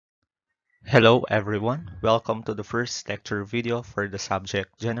Hello everyone, welcome to the first lecture video for the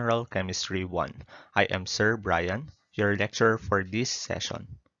subject General Chemistry 1. I am Sir Brian, your lecturer for this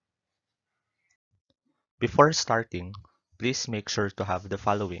session. Before starting, please make sure to have the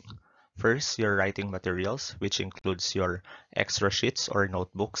following. First, your writing materials, which includes your extra sheets or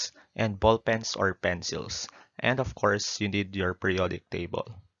notebooks, and ball pens or pencils. And of course, you need your periodic table.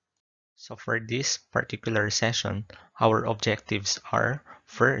 So for this particular session, our objectives are: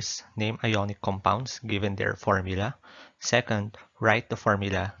 first, name ionic compounds given their formula. Second, write the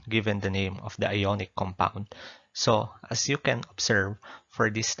formula given the name of the ionic compound. So as you can observe, for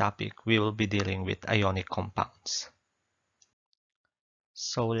this topic, we will be dealing with ionic compounds.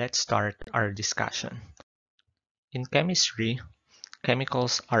 So let's start our discussion. In chemistry,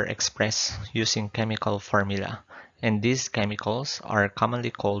 chemicals are expressed using chemical formula, and these chemicals are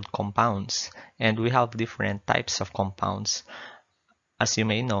commonly called compounds, and we have different types of compounds. As you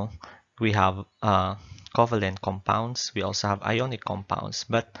may know, we have covalent compounds, we also have ionic compounds,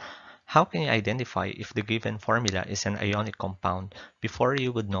 but how can you identify if the given formula is an ionic compound? Before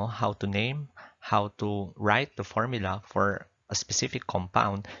you would know how to name, how to write the formula for a specific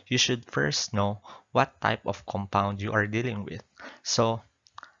compound, you should first know what type of compound you are dealing with. So,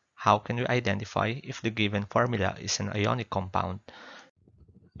 how can we identify if the given formula is an ionic compound?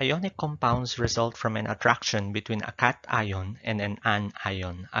 Ionic compounds result from an attraction between a cation and an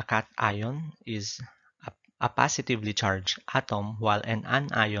anion. A cation is a positively charged atom, while an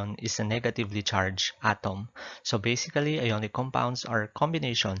anion is a negatively charged atom. So basically, ionic compounds are a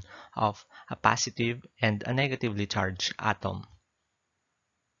combination of a positive and a negatively charged atom.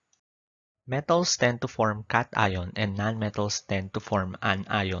 Metals tend to form cation and nonmetals tend to form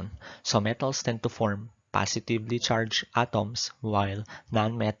anion. So metals tend to form positively charged atoms while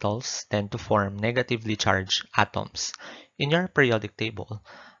nonmetals tend to form negatively charged atoms. In your periodic table,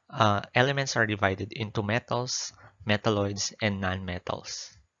 elements are divided into metals, metalloids, and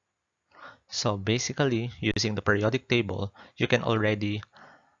nonmetals. So basically, using the periodic table, you can already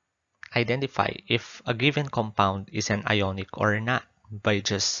identify if a given compound is an ionic or not by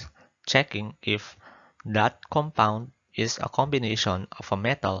just checking if that compound is a combination of a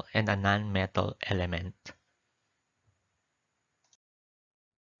metal and a non-metal element.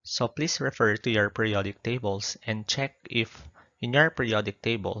 So please refer to your periodic tables and check if in your periodic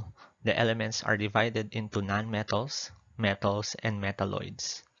table the elements are divided into nonmetals, metals, and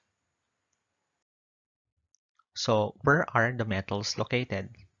metalloids. So where are the metals located?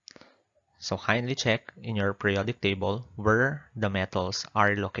 So kindly check in your periodic table where the metals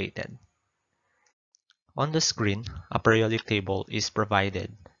are located. On the screen, a periodic table is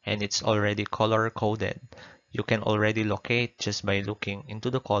provided and it's already color-coded. You can already locate just by looking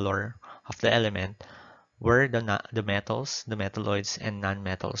into the color of the element where the metals, the metalloids, and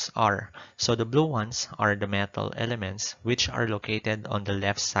nonmetals are. So the blue ones are the metal elements which are located on the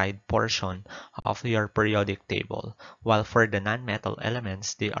left side portion of your periodic table, while for the nonmetal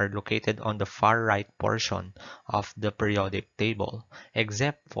elements, they are located on the far right portion of the periodic table,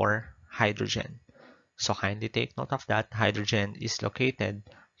 except for hydrogen. So kindly take note of that. Hydrogen is located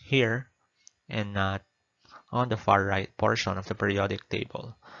here and not on the far right portion of the periodic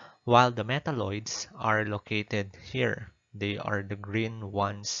table, while the metalloids are located here. They are the green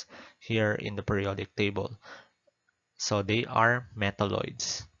ones here in the periodic table. So they are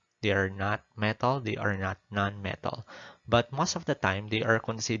metalloids. They are not metal, they are not non-metal. But most of the time, they are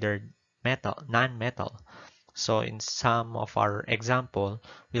considered metal, non-metal. So in some of our example,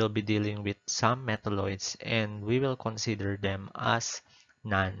 we'll be dealing with some metalloids and we will consider them as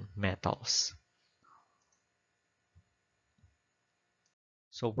non-metals.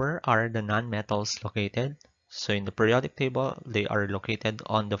 So where are the nonmetals located? So in the periodic table, they are located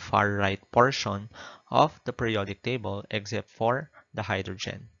on the far right portion of the periodic table except for the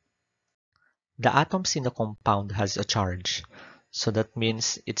hydrogen. The atoms in the compound has a charge, so that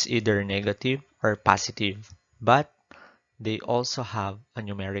means it's either negative or positive, but they also have a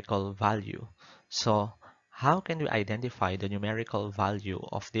numerical value. So how can we identify the numerical value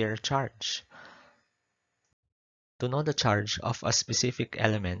of their charge? To know the charge of a specific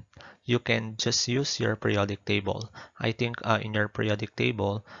element, you can just use your periodic table. I think in your periodic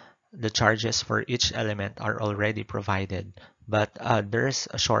table, the charges for each element are already provided, but there's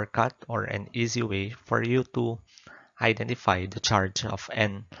a shortcut or an easy way for you to identify the charge of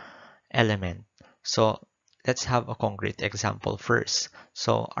an element. So let's have a concrete example first.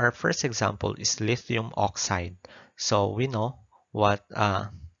 So our first example is lithium oxide. So we know what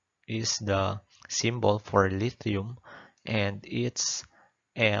is the symbol for lithium, and it's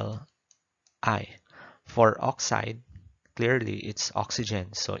Li. For oxide, clearly it's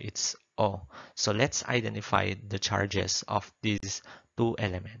oxygen, so it's O. So let's identify the charges of these two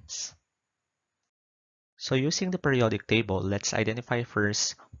elements. So using the periodic table, let's identify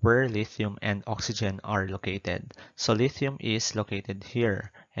first where lithium and oxygen are located. So lithium is located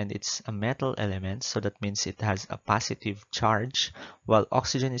here, and it's a metal element, so that means it has a positive charge, while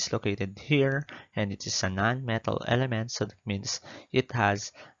oxygen is located here, and it is a non-metal element, so that means it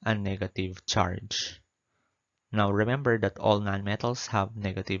has a negative charge. Now remember that all nonmetals have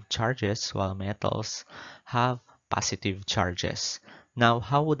negative charges while metals have positive charges. Now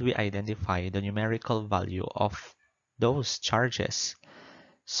how would we identify the numerical value of those charges?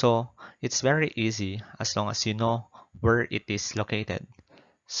 So it's very easy as long as you know where it is located.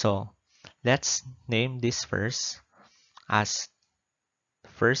 So let's name this first as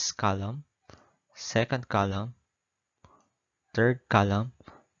first column, second column, third column,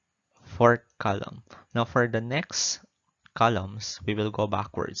 fourth column. Now for the next columns, we will go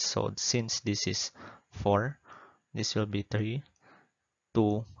backwards. So since this is 4, this will be 3,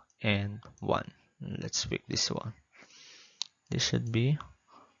 2, and 1. Let's pick this one. This should be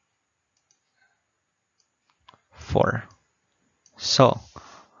 4. So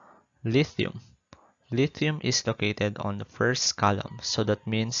lithium. Lithium is located on the first column. So that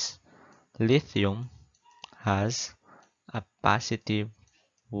means lithium has a positive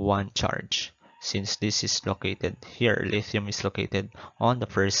 1 charge. Since this is located here, lithium is located on the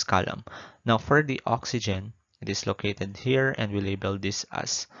first column. Now for the oxygen, it is located here and we label this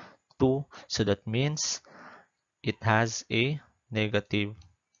as 2. So that means it has a negative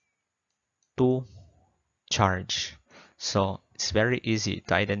 2 charge. So it's very easy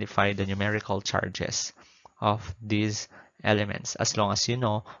to identify the numerical charges of these elements as long as you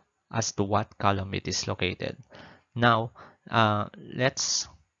know as to what column it is located. Now, let's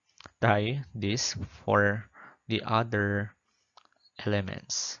try this for the other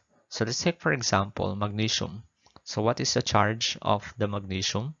elements. So let's take, for example, magnesium. So what is the charge of the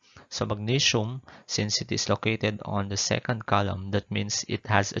magnesium? So magnesium, since it is located on the second column, that means it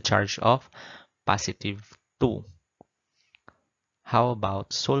has a charge of positive 2. How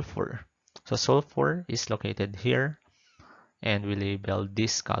about sulfur? So sulfur is located here, and we label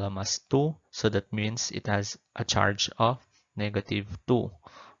this column as 2, so that means it has a charge of negative 2.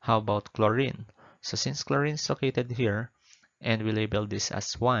 How about chlorine? So since chlorine is located here, and we label this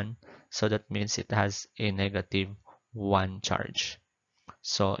as 1, so that means it has a negative 1 charge.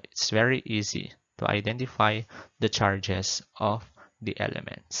 So it's very easy to identify the charges of the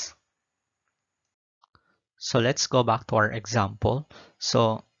elements. So let's go back to our example.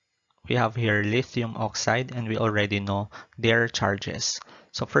 So we have here lithium oxide, and we already know their charges.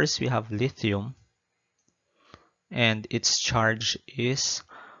 So first we have lithium, and its charge is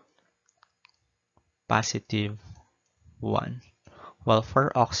positive 1. While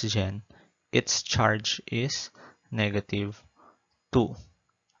for oxygen, its charge is negative 2.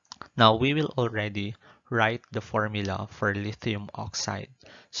 Now we will already write the formula for lithium oxide.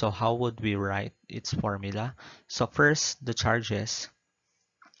 So how would we write its formula? So first, the charges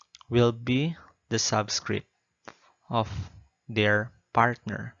will be the subscript of their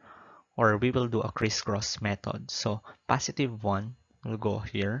partner, or we will do a crisscross method. So positive 1 will go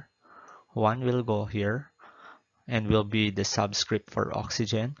here, 1 will go here, and will be the subscript for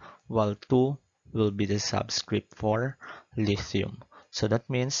oxygen, while 2 will be the subscript for lithium. So that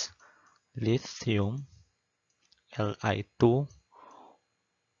means lithium Li2O1.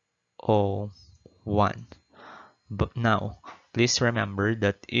 But now, please remember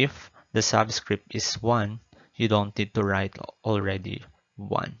that if the subscript is 1, you don't need to write already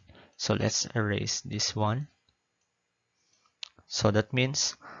 1. So let's erase this one. So that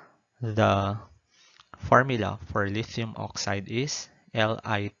means the formula for lithium oxide is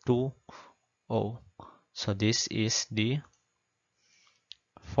Li2O. So this is the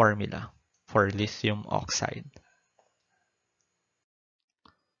formula for lithium oxide.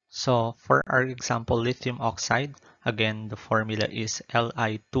 So for our example, lithium oxide, again, the formula is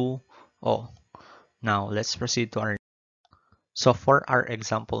Li2O. Now let's proceed to our. So for our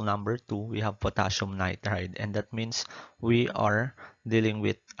example number 2, we have potassium nitride, and that means we are dealing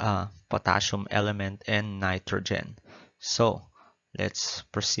with a potassium element and nitrogen. So let's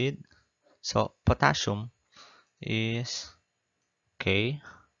proceed. So potassium is K.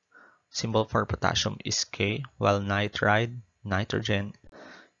 Symbol for potassium is K, while nitrogen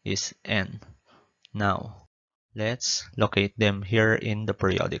is N. Now, let's locate them here in the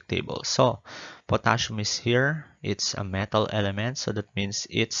periodic table. So, potassium is here. It's a metal element, so that means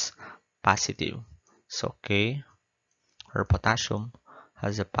it's positive. So, K, or potassium,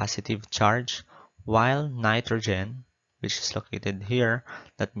 has a positive charge, while nitrogen which is located here,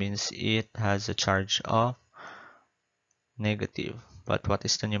 that means it has a charge of negative. But what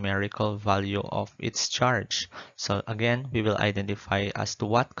is the numerical value of its charge? So again, we will identify as to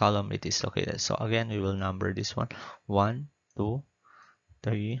what column it is located. So again, we will number this one. 1, 2,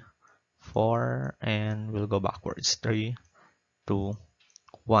 3, 4, and we'll go backwards. 3, 2,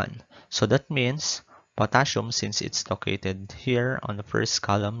 1. So that means potassium, since it's located here on the first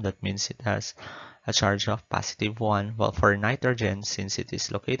column, that means it has a charge of positive 1. While for nitrogen, since it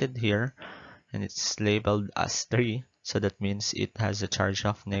is located here and it's labeled as 3, so that means it has a charge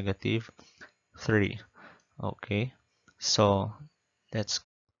of negative 3. Okay, so let's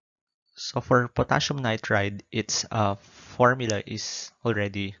so for potassium nitride, its formula is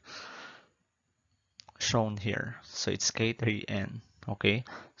already shown here. So it's K3N. Okay,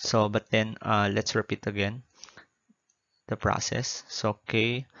 so but then let's repeat again the process. So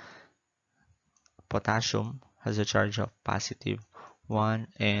K potassium has a charge of positive 1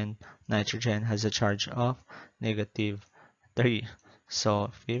 and nitrogen has a charge of negative 3. So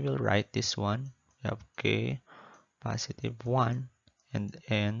if we will write this one, we have K positive 1 and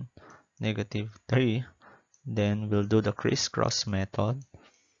N negative 3. Then we'll do the crisscross method.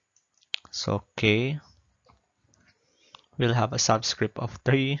 So K will have a subscript of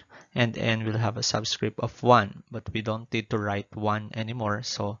 3 and N will have a subscript of 1, but we don't need to write 1 anymore,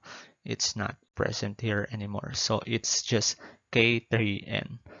 so it's not present here anymore. So it's just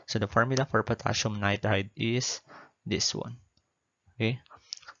K3N. So the formula for potassium nitride is this one. Okay,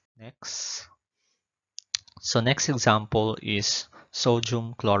 next. So next example is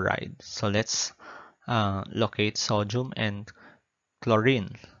sodium chloride. So let's locate sodium and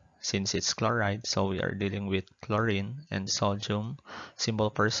chlorine. Since it's chloride, so we are dealing with chlorine and sodium. Symbol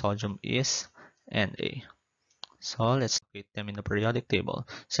for sodium is Na. So let's locate them in the periodic table.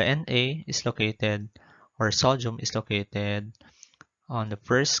 So Na is located, or sodium is located on the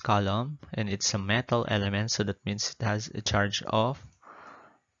first column, and it's a metal element, so that means it has a charge of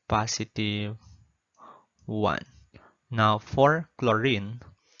positive 1. Now for chlorine,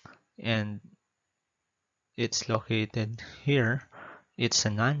 and it's located here, it's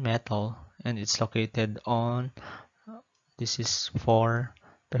a non-metal and it's located on, this is 4,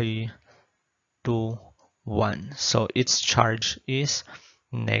 3, 2, 1. So its charge is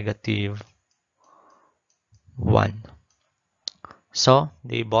negative 1. So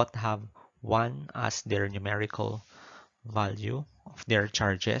they both have 1 as their numerical value of their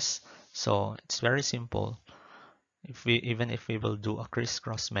charges. So it's very simple. Even if we will do a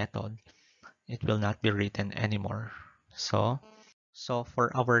crisscross method, it will not be written anymore. So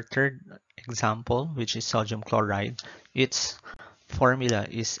for our third example, which is sodium chloride, its formula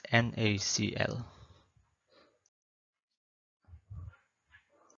is NaCl.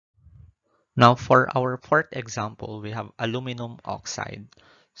 Now for our fourth example, we have aluminum oxide.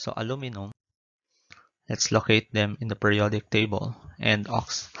 So aluminum, let's locate them in the periodic table. And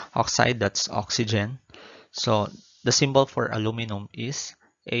oxide, that's oxygen. So the symbol for aluminum is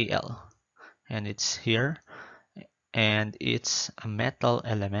Al, and it's here. And it's a metal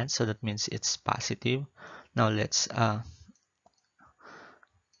element, so that means it's positive. Now let's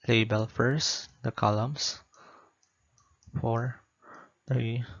label first the columns. 4,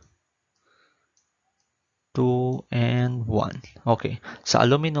 3, 2, and 1. Okay, so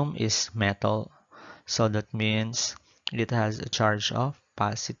aluminum is metal, so that means it has a charge of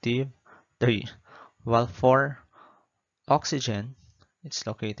positive 3. While for oxygen, it's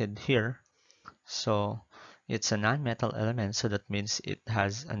located here, so it's a non-metal element, so that means it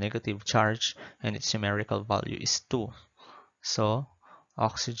has a negative charge and its numerical value is 2. So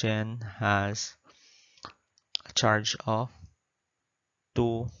oxygen has a charge of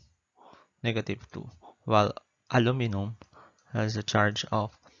 2, negative 2, while aluminum has a charge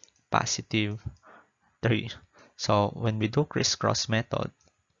of positive 3. So when we do crisscross method,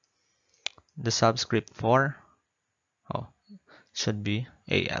 the subscript for should be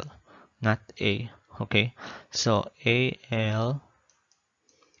Al, not A. Okay, so Al2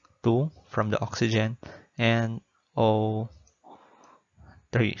 from the oxygen and O3.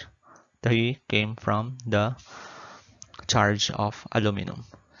 3 came from the charge of aluminum.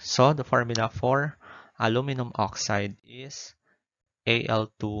 So the formula for aluminum oxide is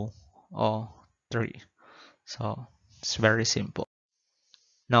Al2O3. So it's very simple.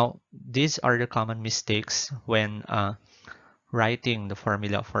 Now, these are the common mistakes when writing the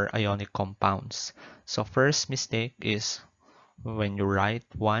formula for ionic compounds. So first mistake is when you write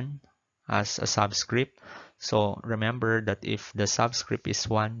 1 as a subscript. So remember that if the subscript is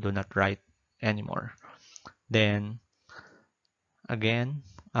 1, do not write anymore. Then again,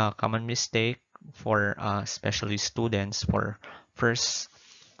 a common mistake for especially students, for first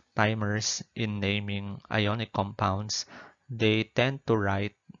timers in naming ionic compounds, they tend to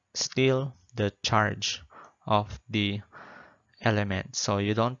write still the charge of the element. So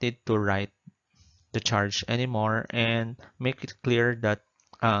you don't need to write the charge anymore, and make it clear that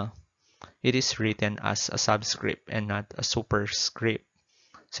uh, it is written as a subscript and not a superscript.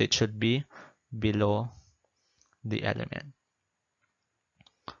 So it should be below the element.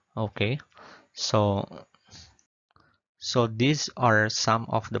 Okay, so these are some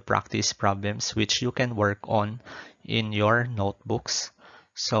of the practice problems which you can work on in your notebooks.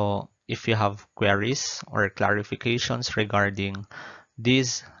 So if you have queries or clarifications regarding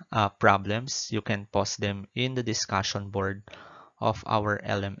these problems, you can post them in the discussion board of our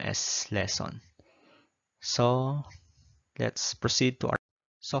LMS lesson. So let's proceed to our.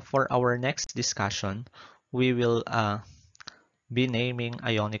 So for our next discussion, we will be naming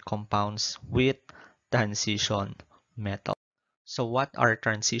ionic compounds with transition metals. So what are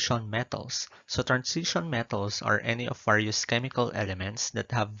transition metals? So transition metals are any of various chemical elements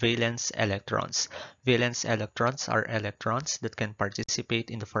that have valence electrons. Valence electrons are electrons that can participate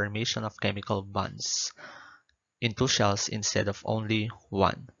in the formation of chemical bonds in two shells instead of only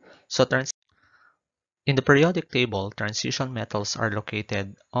one. So in the periodic table, transition metals are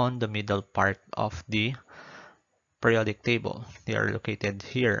located on the middle part of the periodic table. They are located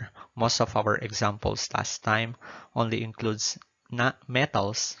here. Most of our examples last time only includes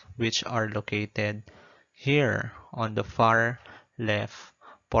metals which are located here on the far left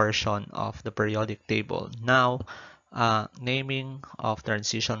portion of the periodic table. Now, naming of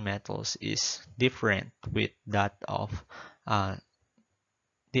transition metals is different with that of uh,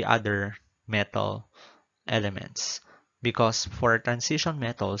 the other metal elements, because for transition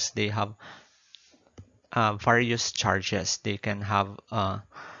metals they have various charges. They can have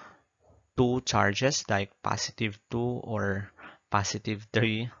two charges like positive 2 or positive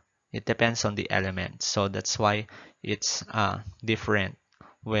 3. It depends on the element. So that's why it's different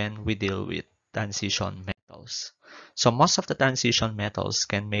when we deal with transition metals. So most of the transition metals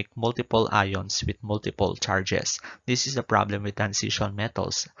can make multiple ions with multiple charges. This is the problem with transition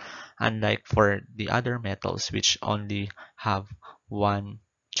metals, unlike for the other metals which only have one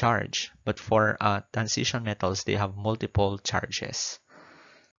charge. But for transition metals, they have multiple charges.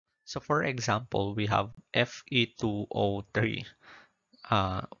 So for example, we have Fe2O3,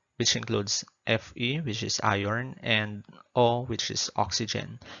 uh, which includes Fe, which is iron, and O, which is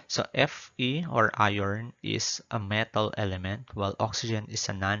oxygen. So Fe, or iron, is a metal element, while oxygen is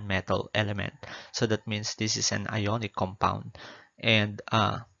a non-metal element. So that means this is an ionic compound. And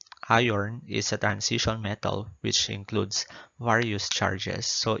iron is a transition metal, which includes various charges.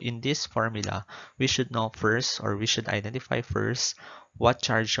 So in this formula, we should know first, or we should identify first, what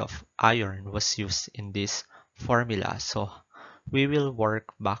charge of iron was used in this formula. So we will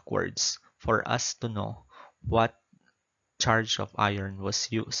work backwards for us to know what charge of iron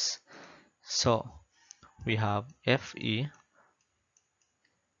was used. So we have Fe,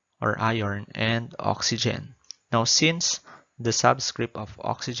 or iron, and oxygen. Now since the subscript of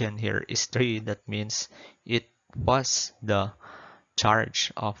oxygen here is 3, that means it was the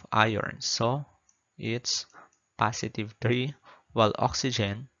charge of iron. So it's positive 3, while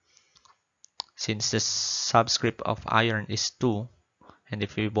oxygen, since the subscript of iron is 2, and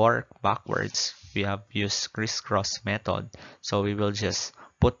if we work backwards, we have used crisscross method. So we will just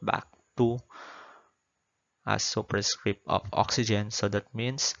put back 2 as superscript of oxygen. So that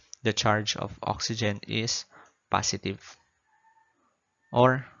means the charge of oxygen is positive.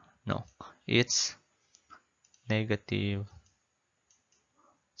 Or no, it's negative.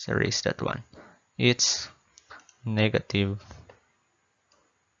 Let's erase that one. It's negative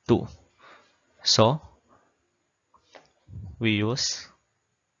 2. So we use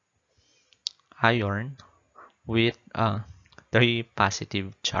iron with a 3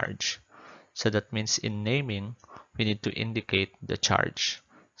 positive charge. So that means in naming, we need to indicate the charge.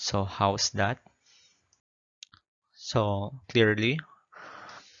 So how's that? So clearly,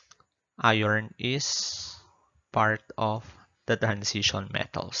 iron is part of the transition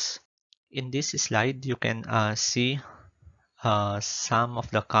metals. In this slide, you can see some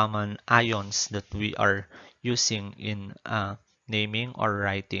of the common ions that we are using in naming or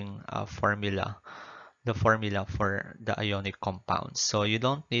writing a formula, the formula for the ionic compounds. So you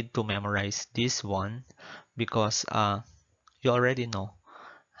don't need to memorize this one, because you already know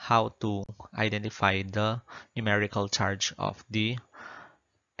how to identify the numerical charge of the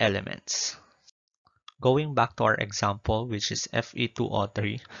elements. Going back to our example, which is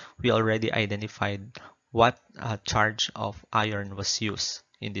Fe2O3, we already identified what charge of iron was used.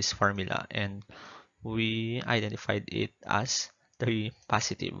 in this formula, and we identified it as 3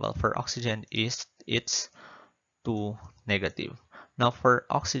 positive. Well, for oxygen it's 2 negative. Now for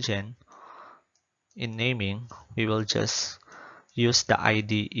oxygen, in naming, we will just use the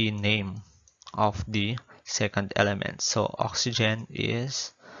IDE name of the second element. So oxygen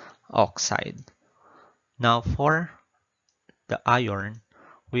is oxide. Now for the iron,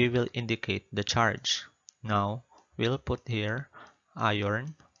 we will indicate the charge. Now we'll put here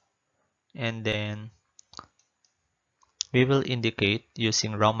iron, and then we will indicate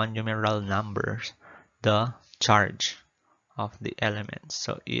using Roman numeral numbers the charge of the element.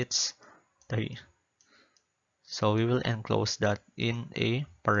 So it's 3. So we will enclose that in a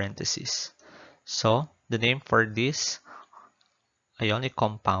parenthesis. So the name for this ionic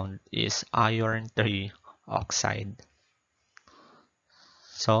compound is iron 3 oxide.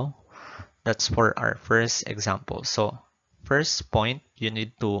 So that's for our first example. So first point, you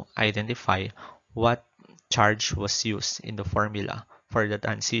need to identify what charge was used in the formula for the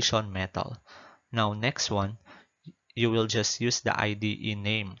transition metal. Now next one, you will just use the IDE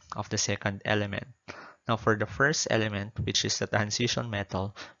name of the second element. Now for the first element, which is the transition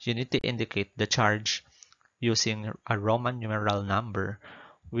metal, you need to indicate the charge using a Roman numeral number,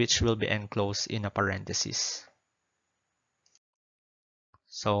 which will be enclosed in a parenthesis.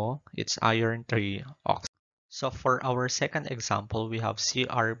 So it's iron 3 oxide. So for our second example, we have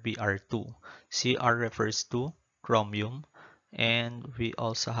CrBr2. Cr refers to chromium, and we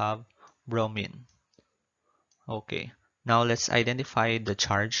also have bromine. Okay, now let's identify the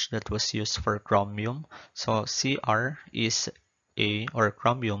charge that was used for chromium. So Cr is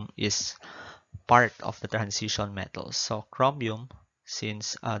chromium is part of the transition metals. So chromium,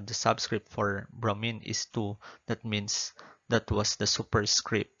 since the subscript for bromine is 2, that means that was the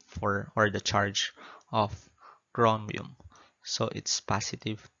superscript for, or the charge of chromium. So it's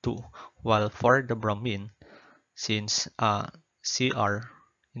positive 2. While for the bromine, since Cr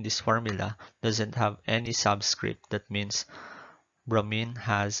in this formula doesn't have any subscript, that means bromine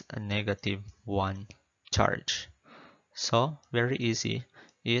has a negative 1 charge. So very easy,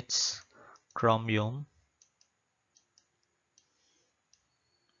 it's chromium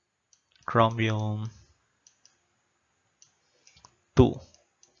 2.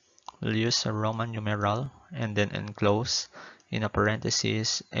 We'll use a Roman numeral and then enclose in a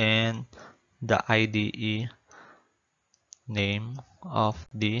parenthesis and the IDE name of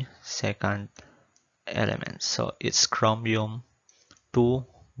the second element. So it's chromium 2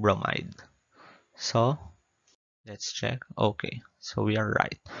 bromide. So let's check. Okay, so we are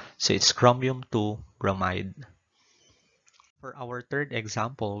right. So it's chromium 2 bromide. For our third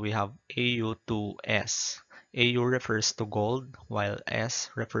example, we have Au2S. Au refers to gold, while S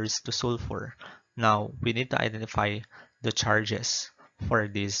refers to sulfur. Now, we need to identify the charges for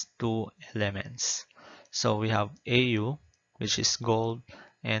these two elements. So we have Au, which is gold,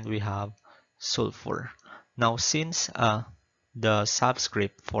 and we have sulfur. Now, since the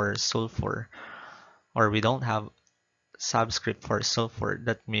subscript for sulfur, or we don't have subscript for sulfur,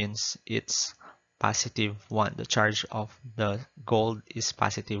 that means it's positive 1. The charge of the gold is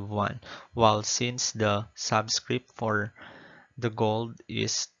positive 1. While since the subscript for the gold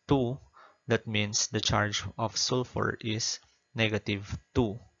is 2, that means the charge of sulfur is negative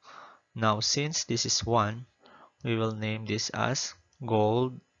 2. Now since this is 1, we will name this as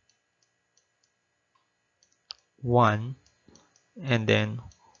gold 1, and then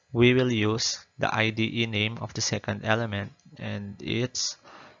we will use the IDE name of the second element, and it's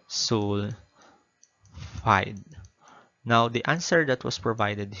sulfide. Now the answer that was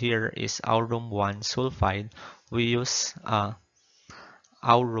provided here is aurum 1 sulfide. We use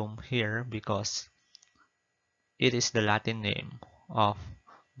aurum here because it is the Latin name of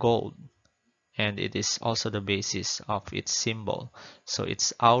gold, and it is also the basis of its symbol. So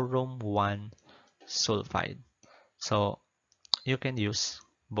it's aurum 1 sulfide. So you can use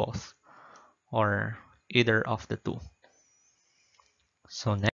both or either of the two.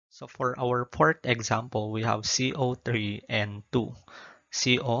 So next, so for our fourth example, we have CO3N2.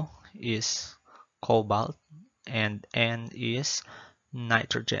 CO is cobalt and N is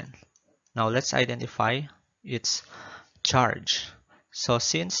nitrogen. Now let's identify its charge. So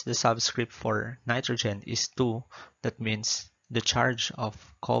since the subscript for nitrogen is 2, that means the charge of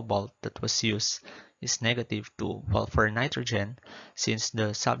cobalt that was used is negative 2. While for nitrogen, since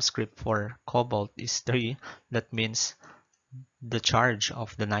the subscript for cobalt is 3, that means the charge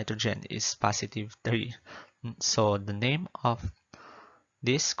of the nitrogen is positive 3. So the name of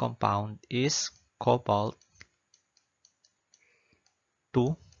this compound is cobalt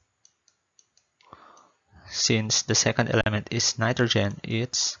 2 since the second element is nitrogen,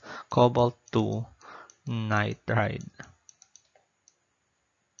 it's cobalt 2 nitride.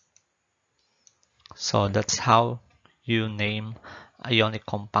 So that's how you name ionic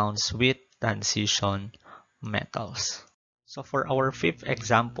compounds with transition metals. So for our fifth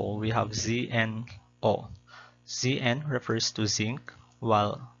example, we have ZnO. Zn refers to zinc,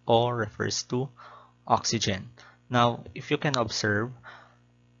 while O refers to oxygen. Now, if you can observe,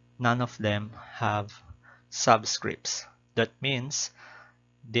 none of them have subscripts. That means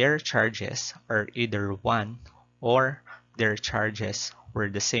their charges are either 1 or their charges were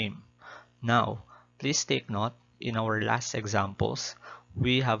the same. Now, please take note, in our last examples,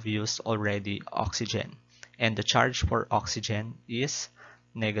 we have used already oxygen, and the charge for oxygen is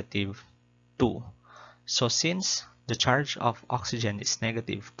negative 2. So since the charge of oxygen is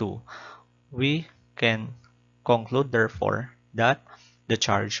negative 2, we can conclude therefore that the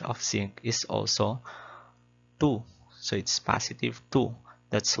charge of zinc is also 2. So it's positive 2.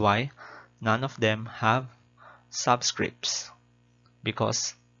 That's why none of them have subscripts,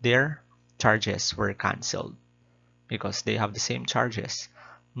 because their charges were cancelled because they have the same charges.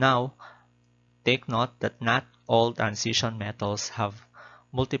 Now, take note that not all transition metals have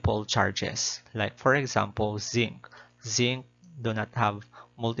multiple charges. Like for example, zinc. Zinc do not have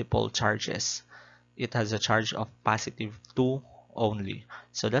multiple charges. It has a charge of positive 2 only.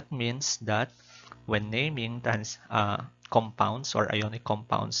 So that means that when naming compounds or ionic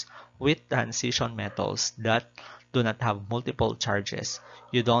compounds with transition metals that do not have multiple charges,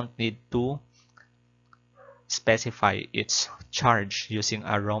 you don't need to specify its charge using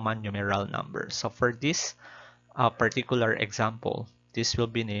a Roman numeral number. So for this particular example, this will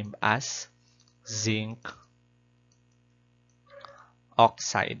be named as zinc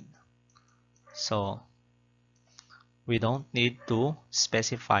oxide. So we don't need to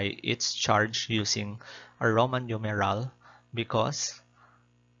specify its charge using a Roman numeral because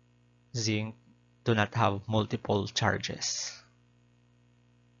zinc do not have multiple charges.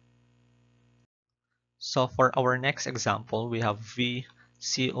 So for our next example, we have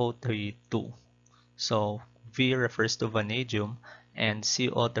VCO32. So V refers to vanadium, and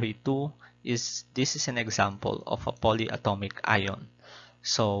CO32 is an example of a polyatomic ion.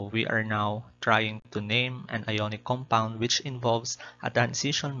 So we are now trying to name an ionic compound which involves a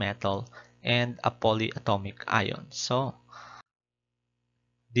transition metal and a polyatomic ion. So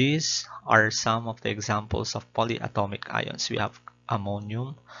these are some of the examples of polyatomic ions. We have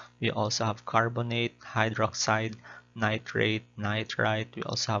ammonium, we also have carbonate, hydroxide, nitrate, nitrite, we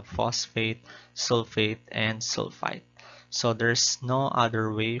also have phosphate, sulfate, and sulfite. So there's no other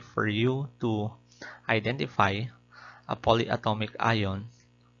way for you to identify a polyatomic ion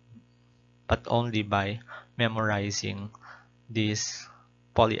but only by memorizing these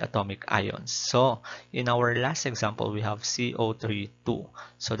polyatomic ions. So in our last example, we have CO32.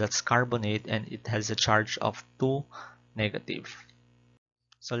 So that's carbonate and it has a charge of 2 negative.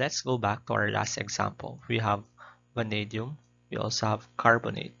 So let's go back to our last example. We have vanadium. We also have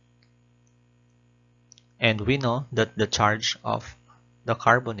carbonate. And we know that the charge of the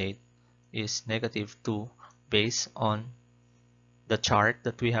carbonate is negative 2 based on the chart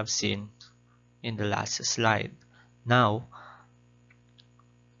that we have seen in the last slide. Now,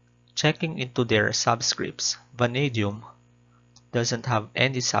 checking into their subscripts, vanadium doesn't have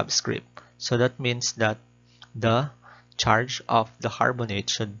any subscript. So that means that the charge of the carbonate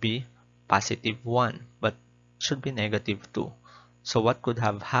should be positive 1, but should be negative 2. So what could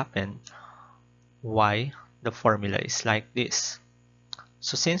have happened? Why the formula is like this?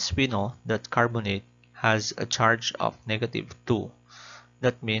 So since we know that carbonate has a charge of negative 2,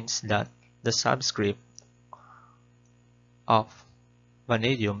 that means that the subscript of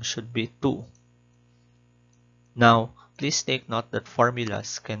vanadium should be 2. Now, please take note that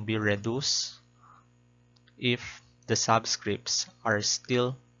formulas can be reduced if the subscripts are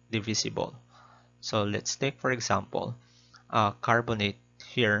still divisible. So let's take, for example, carbonate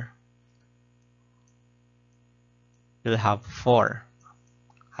here will have 4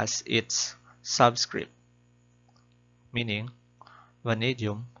 as its subscript, meaning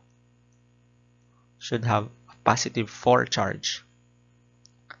vanadium should have a positive 4 charge.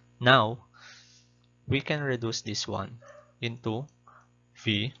 Now, we can reduce this one into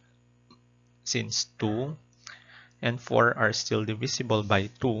V, since 2 and 4 are still divisible by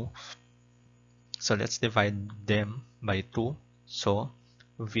 2. So let's divide them by 2. So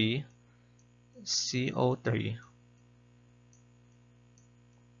V CO3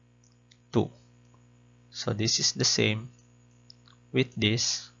 2. So this is the same with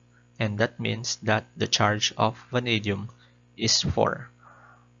this, and that means that the charge of vanadium is 4.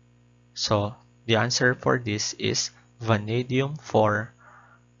 So The answer for this is vanadium 4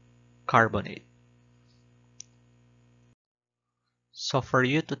 carbonate. So for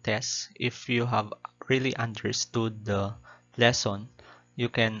you to test if you have really understood the lesson, you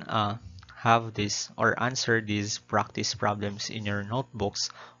can have this or answer these practice problems in your notebooks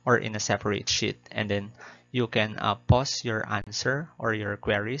or in a separate sheet, and then you can pause your answer or your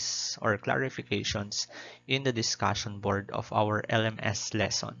queries or clarifications in the discussion board of our LMS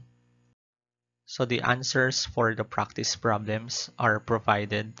lesson. So the answers for the practice problems are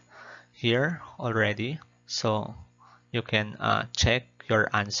provided here already. So you can check your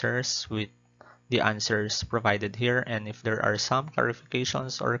answers with the answers provided here, and if there are some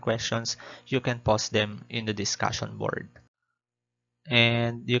clarifications or questions, you can post them in the discussion board.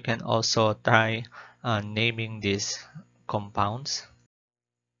 And you can also try naming these compounds.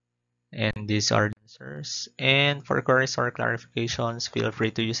 And these are the answers. And for queries or clarifications, feel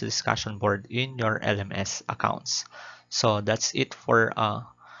free to use the discussion board in your LMS accounts. So that's it for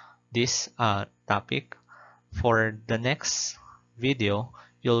this topic. For the next video,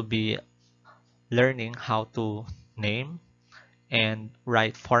 you'll be learning how to name and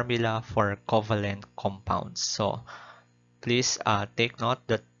write formula for covalent compounds. So please take note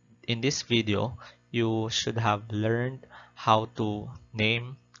that in this video, you should have learned how to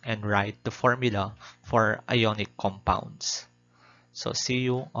name and write the formula for ionic compounds. So see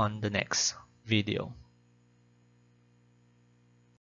you on the next video.